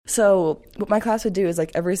So what my class would do is,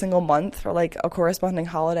 like, every single month for, like, a corresponding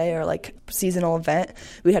holiday or, like, seasonal event,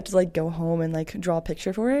 we'd have to, like, go home and, like, draw a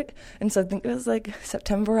picture for it. And so I think it was, like,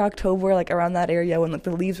 September, October, like, around that area when, like,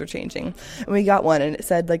 the leaves were changing. And we got one, and it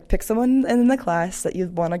said, like, pick someone in the class that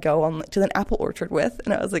you'd want to go on to an apple orchard with.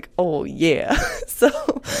 And I was like, oh, yeah. So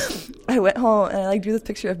I went home, and I, like, drew this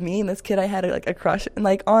picture of me and this kid I had, like, a crush, and,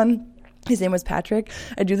 like, on. His name was Patrick.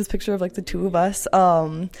 I drew this picture of, like, the two of us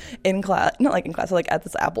in class, not, like, in class, but, like, at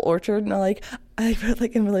this apple orchard. And I wrote,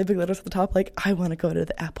 like, in really big letters at the top, like, I want to go to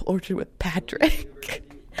the apple orchard with Patrick.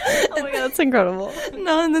 Oh my God, that's incredible.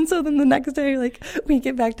 No, and then the next day, like, we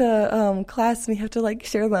get back to class and we have to, like,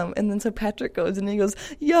 share them. And then so Patrick goes and he goes,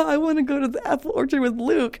 yeah, I want to go to the apple orchard with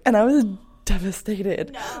Luke. And I was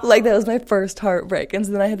devastated. No. Like, that was my first heartbreak. And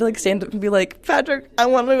so then I had to, like, stand up and be like, Patrick, I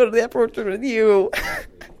want to go to the apple orchard with you.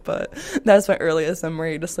 But that was my earliest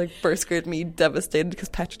memory, just, like, first grade me devastated because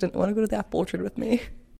Patrick didn't want to go to the apple orchard with me.